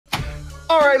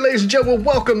All right, ladies and gentlemen,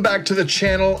 welcome back to the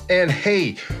channel. And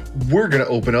hey, we're gonna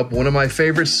open up one of my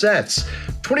favorite sets,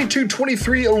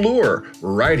 22-23 Allure,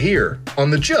 right here on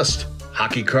the Just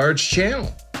Hockey Cards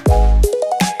channel.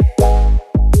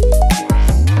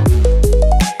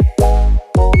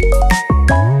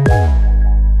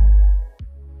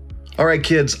 All right,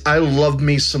 kids, I love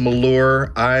me some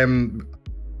Allure. I'm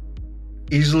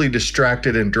easily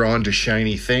distracted and drawn to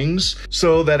shiny things.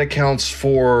 So that accounts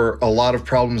for a lot of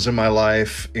problems in my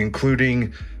life,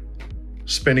 including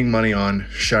spending money on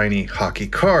shiny hockey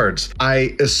cards.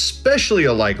 I especially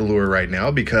like Allure right now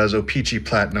because O-Pee-Chee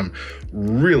Platinum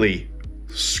really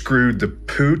screwed the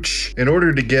pooch. In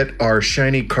order to get our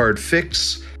shiny card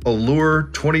fix, Allure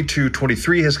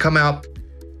 22-23 has come out,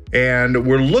 and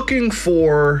we're looking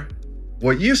for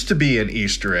what used to be an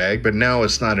Easter egg, but now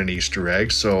it's not an Easter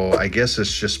egg, so I guess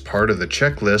it's just part of the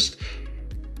checklist.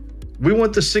 We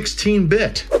want the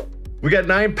 16-bit. We got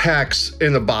 9 packs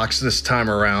in the box this time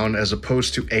around as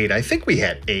opposed to 8. I think we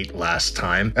had 8 last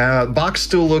time. Box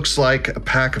still looks like a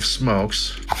pack of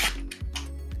smokes.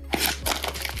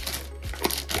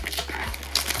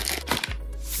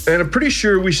 And I'm pretty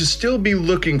sure we should still be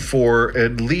looking for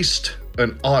at least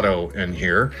an auto in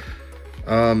here.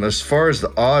 As far as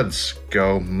the odds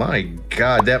go, my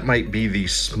God, that might be the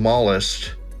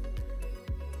smallest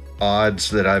odds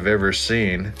that I've ever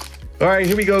seen. All right,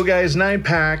 here we go, guys. 9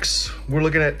 packs. We're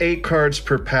looking at 8 cards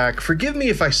per pack. Forgive me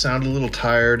if I sound a little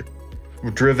tired.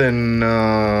 We've driven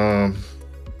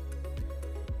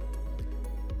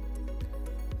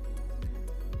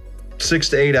 6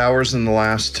 to 8 hours in the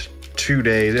last 2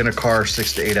 days. In a car,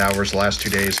 6 to 8 hours the last 2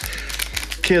 days.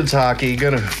 Kids hockey,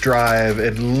 gonna drive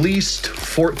at least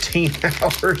 14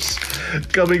 hours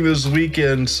coming this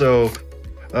weekend, so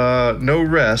no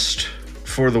rest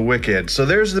for the wicked. So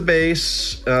there's the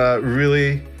base,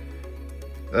 really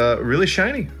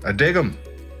shiny. I dig them.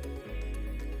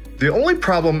 The only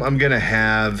problem I'm gonna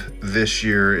have this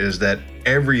year is that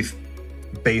every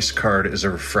base card is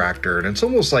a refractor, and it's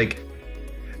almost like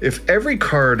if every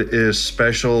card is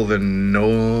special, then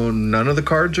none of the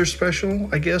cards are special,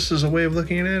 I guess is a way of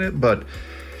looking at it. But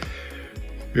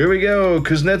here we go,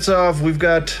 Kuznetsov. We've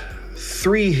got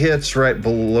 3 hits right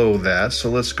below that.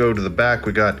 So let's go to the back.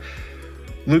 We got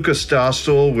Lucas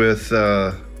Dostal with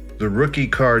the rookie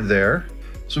card there.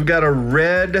 So we've got a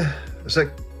red, is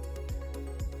that,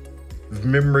 if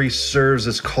memory serves,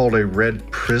 it's called a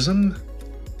red prism?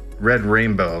 Red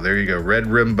Rainbow, there you go. Red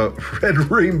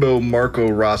Rainbow Marco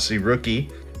Rossi rookie.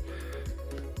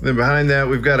 Then behind that,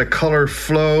 we've got a color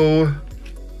flow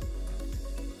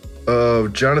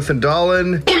of Jonathan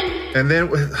Dahlen. And then,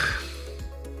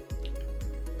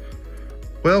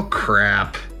 well,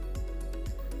 crap.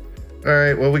 All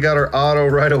right, well, we got our auto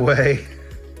right away.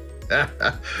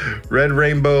 Red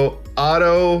Rainbow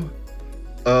auto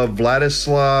of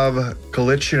Vladislav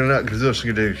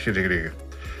Kalichnak.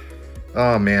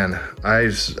 Oh man,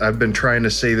 I've been trying to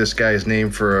say this guy's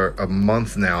name for a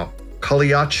month now.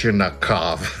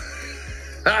 Kalyachnikov.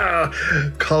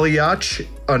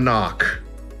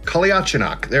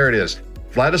 Kalyachnik. There it is.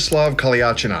 Vladislav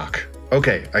Kalyachnik.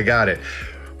 Okay, I got it.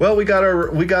 Well, we got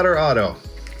our auto.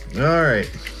 All right.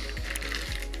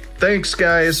 Thanks,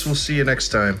 guys. We'll see you next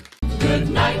time. Good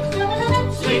night.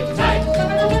 Sleep tight.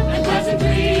 And pleasant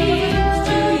dreams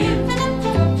to you.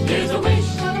 Here's a wish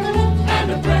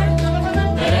and a prayer.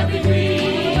 Every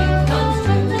dream comes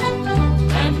true.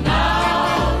 And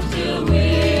now till we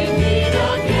meet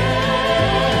again.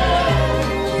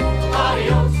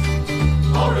 Adios,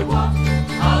 au revoir,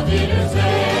 auf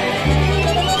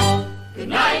Wiedersehen. Good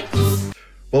night.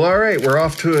 Well, all right, we're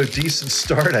off to a decent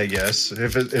start, I guess.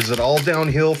 Is it all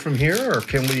downhill from here, or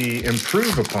can we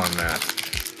improve upon that?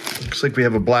 Looks like we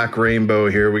have a black rainbow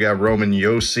here. We got Roman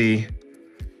Josi,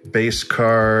 base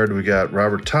card. We got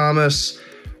Robert Thomas.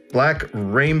 Black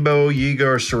Rainbow,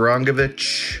 Yegor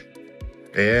Sarangovich.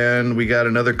 And we got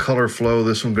another color flow.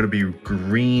 This one's going to be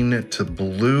green to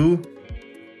blue.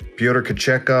 Pyotr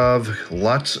Kochetkov.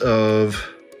 Lots of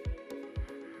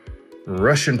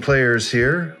Russian players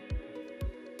here.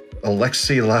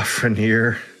 Alexei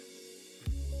Lafreniere.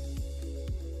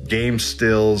 Game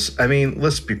stills. I mean,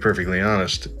 let's be perfectly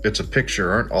honest. It's a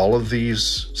picture. Aren't all of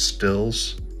these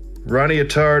stills? Ronnie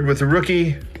Attard with a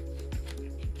rookie.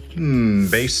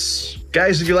 Base.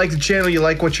 Guys, if you like the channel, you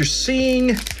like what you're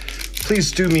seeing,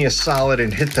 please do me a solid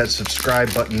and hit that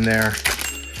subscribe button there.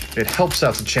 It helps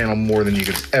out the channel more than you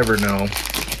could ever know.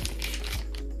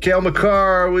 Cale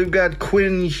Makar, we've got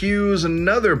Quinn Hughes,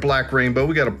 another black rainbow.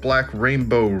 We got a black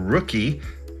rainbow rookie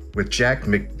with Jack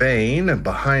McBain.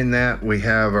 Behind that, we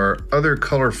have our other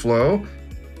color flow.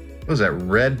 What was that,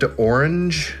 red to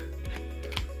orange?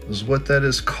 is what that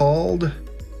is called.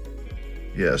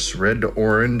 Yes, red to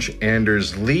orange,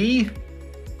 Anders Lee.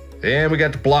 And we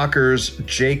got the blockers,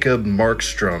 Jacob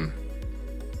Markstrom.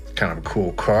 Kind of a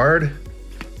cool card.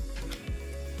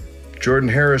 Jordan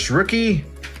Harris rookie.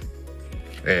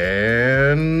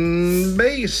 And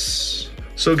base.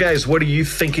 So guys, what are you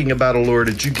thinking about Allure?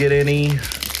 Did you get any?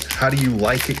 How do you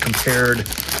like it compared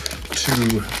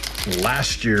to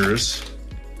last year's?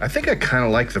 I think I kind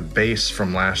of like the base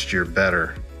from last year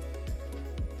better.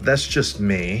 That's just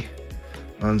me.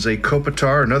 Anze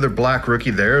Kopitar, another black rookie.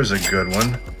 There's a good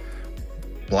one.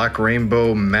 Black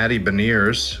Rainbow Matty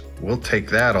Beniers. We'll take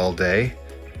that all day.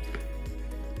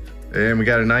 And we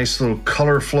got a nice little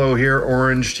color flow here,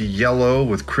 orange to yellow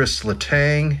with Chris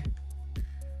Letang.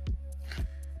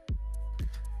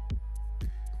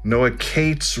 Noah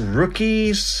Cates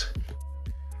rookies.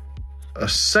 A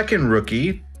second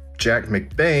rookie, Jack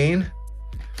McBain.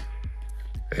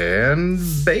 And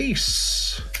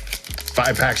base.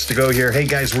 5 packs to go here. Hey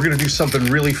guys, we're gonna do something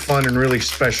really fun and really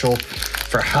special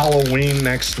for Halloween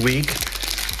next week.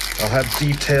 I'll have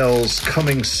details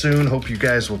coming soon. Hope you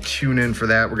guys will tune in for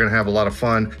that. We're gonna have a lot of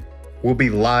fun. We'll be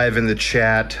live in the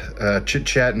chat,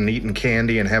 chit-chatting, eating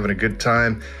candy, and having a good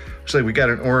time. Looks like we got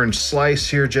an orange slice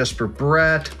here, Jesper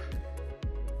Bratt.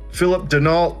 Philip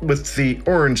Denault with the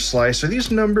orange slice. Are these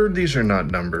numbered? These are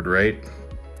not numbered, right?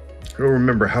 I don't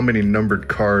remember how many numbered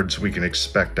cards we can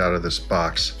expect out of this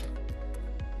box.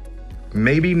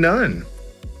 Maybe none.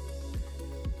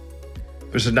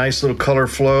 There's a nice little color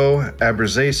flow,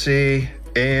 Abrazesi,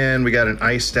 and we got an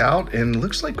iced out, and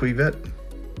looks like we've got,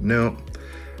 no,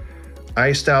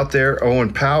 iced out there,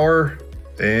 Owen Power,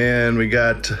 and we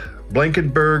got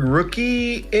Blankenberg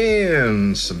rookie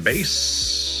and some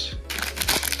base.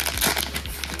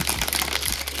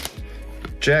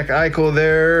 Jack Eichel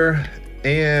there,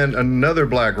 and another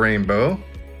black rainbow,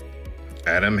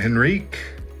 Adam Henrique.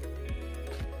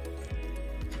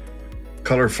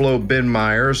 Color flow, Ben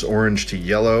Myers, orange to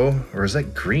yellow. Or is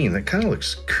that green? That kind of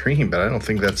looks green, but I don't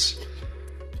think that's...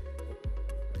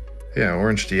 Yeah,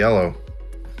 orange to yellow.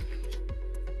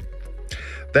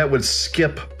 That would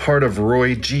skip part of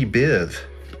Roy G. Biv.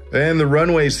 And the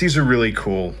runways, these are really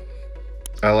cool.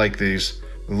 I like these.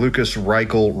 Lucas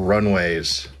Reichel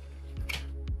runways.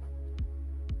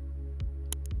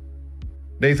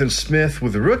 Nathan Smith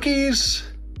with the rookies.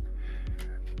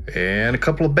 And a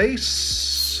couple of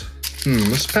base.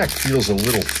 This pack feels a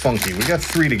little funky. We got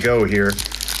 3 to go here.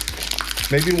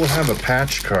 Maybe we'll have a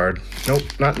patch card. Nope,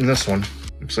 not in this one.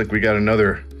 Looks like we got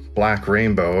another black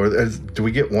rainbow. Do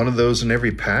we get one of those in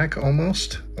every pack?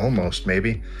 Almost? Almost,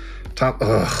 maybe. Top,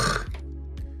 ugh.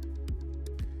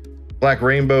 Black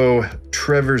rainbow,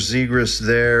 Trevor Zegras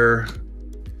there.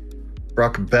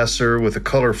 Brock Besser with a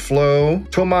color flow.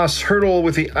 Tomas Hertl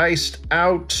with the iced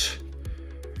out.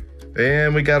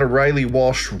 And we got a Riley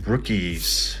Walsh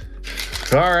rookies.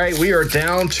 All right, we are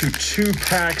down to 2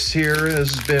 packs here.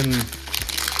 This has been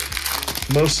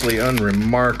mostly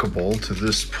unremarkable to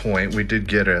this point. We did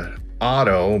get an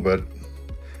auto, but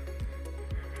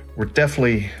we're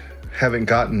definitely haven't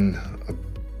gotten a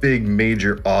big,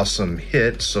 major, awesome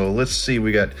hit. So let's see,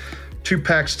 we got 2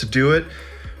 packs to do it.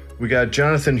 We got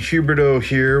Jonathan Huberdeau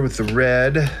here with the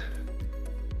red.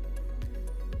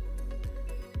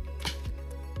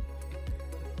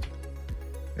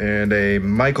 And a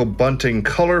Michael Bunting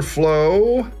color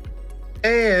flow.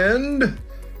 And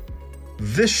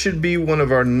this should be one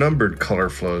of our numbered color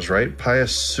flows, right?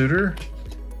 Pius Suter?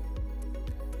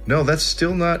 No, that's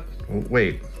still not,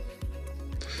 wait.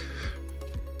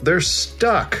 They're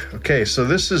stuck. Okay, so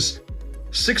this is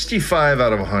 65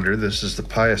 out of 100. This is the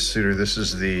Pius Suter. This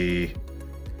is the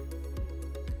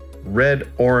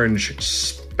red-orange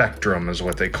spectrum is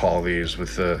what they call these,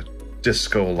 with the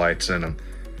disco lights in them.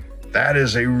 That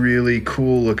is a really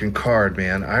cool looking card,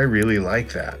 man. I really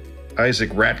like that. Isaac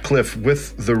Ratcliffe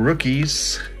with the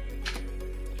rookies.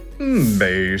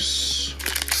 Base.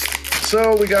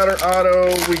 So we got our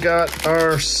auto, we got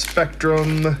our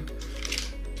spectrum.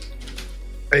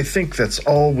 I think that's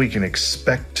all we can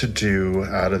expect to do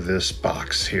out of this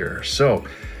box here. So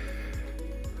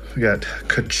we got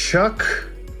Kachuk,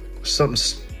 something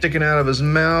sticking out of his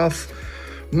mouth.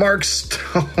 Mark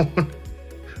Stone,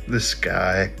 this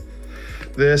guy,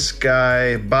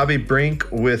 Bobby Brink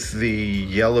with the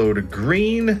yellow to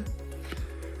green.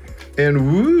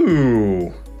 And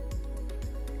woo,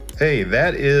 hey,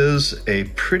 that is a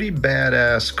pretty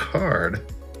badass card.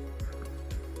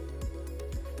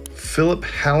 Philip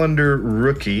Hallander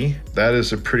rookie. That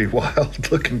is a pretty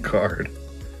wild looking card.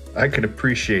 I can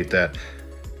appreciate that.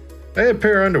 I had a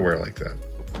pair of underwear like that.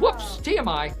 Whoops,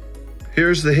 TMI.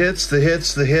 Here's the hits, the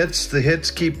hits, the hits, the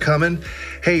hits keep coming.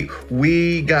 Hey,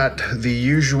 we got the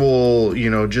usual, you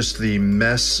know, just the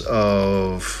mess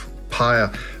of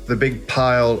the big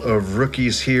pile of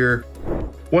rookies here.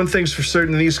 One thing's for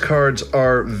certain, these cards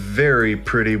are very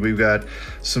pretty. We've got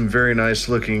some very nice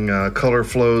looking color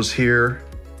flows here.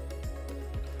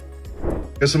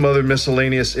 Got some other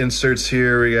miscellaneous inserts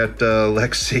here. We got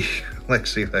Lexi.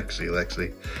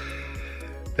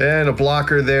 And a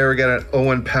blocker there. We got an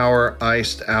Owen Power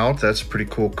iced out. That's a pretty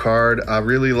cool card. I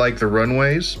really like the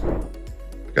runways.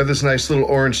 Got this nice little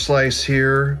orange slice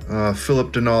here.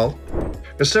 Philip Denault.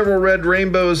 There's several red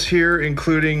rainbows here,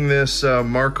 including this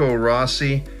Marco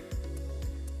Rossi.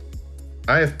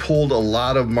 I have pulled a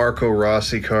lot of Marco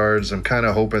Rossi cards. I'm kind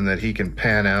of hoping that he can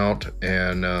pan out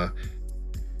and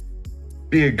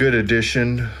be a good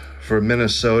addition for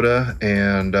Minnesota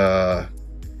and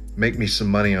make me some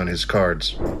money on his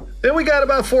cards. Then we got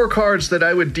about 4 cards that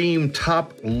I would deem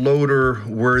top loader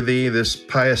worthy. This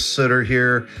Pius Sutter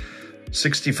here,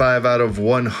 65 out of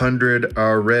 100,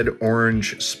 our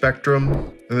red-orange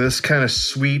spectrum. This kind of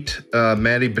sweet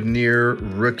Matty Benier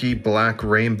rookie black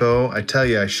rainbow. I tell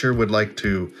you, I sure would like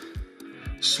to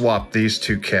swap these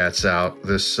two cats out.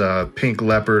 This pink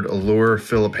Leopard Allure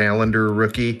Philip Hallander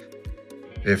rookie.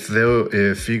 If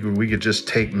we could just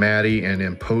take Matty and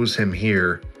impose him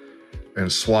here and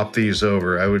swap these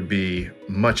over, I would be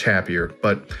much happier,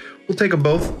 but we'll take them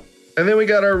both. And then we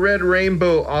got our red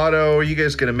rainbow auto. You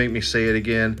guys gonna make me say it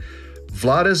again.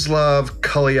 Vladislav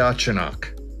Kolyachonok.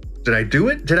 Did I do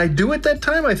it? Did I do it that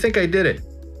time? I think I did it.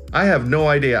 I have no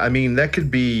idea. I mean, that could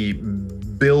be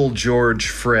Bill George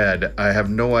Fred. I have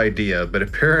no idea, but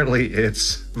apparently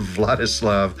it's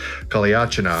Vladislav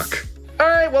Kolyachonok. All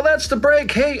right, well, that's the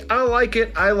break. Hey, I like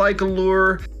it. I like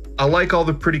Allure. I like all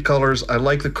the pretty colors. I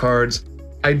like the cards.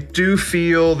 I do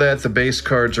feel that the base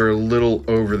cards are a little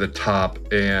over the top,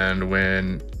 and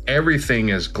when everything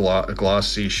is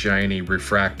glossy, shiny,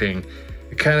 refracting,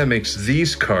 it kind of makes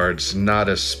these cards not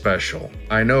as special.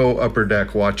 I know Upper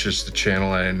Deck watches the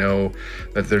channel, and I know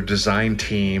that their design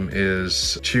team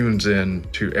tunes in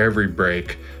to every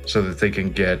break so that they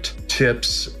can get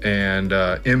tips and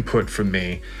input from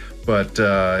me. But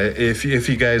if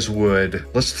you guys would,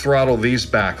 let's throttle these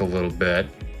back a little bit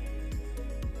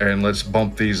and let's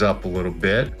bump these up a little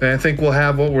bit. And I think we'll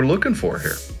have what we're looking for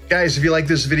here. Guys, if you like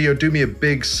this video, do me a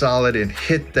big solid and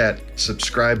hit that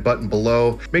subscribe button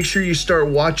below. Make sure you start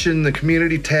watching the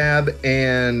community tab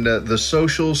and the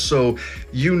socials so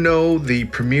you know the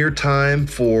premiere time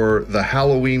for the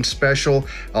Halloween special.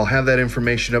 I'll have that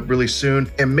information up really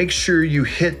soon. And make sure you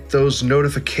hit those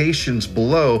notifications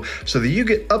below so that you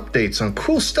get updates on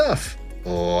cool stuff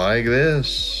like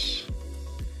this.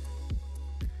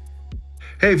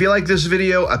 Hey, if you like this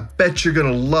video, I bet you're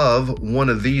gonna love one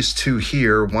of these two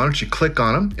here. Why don't you click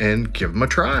on them and give them a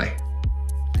try?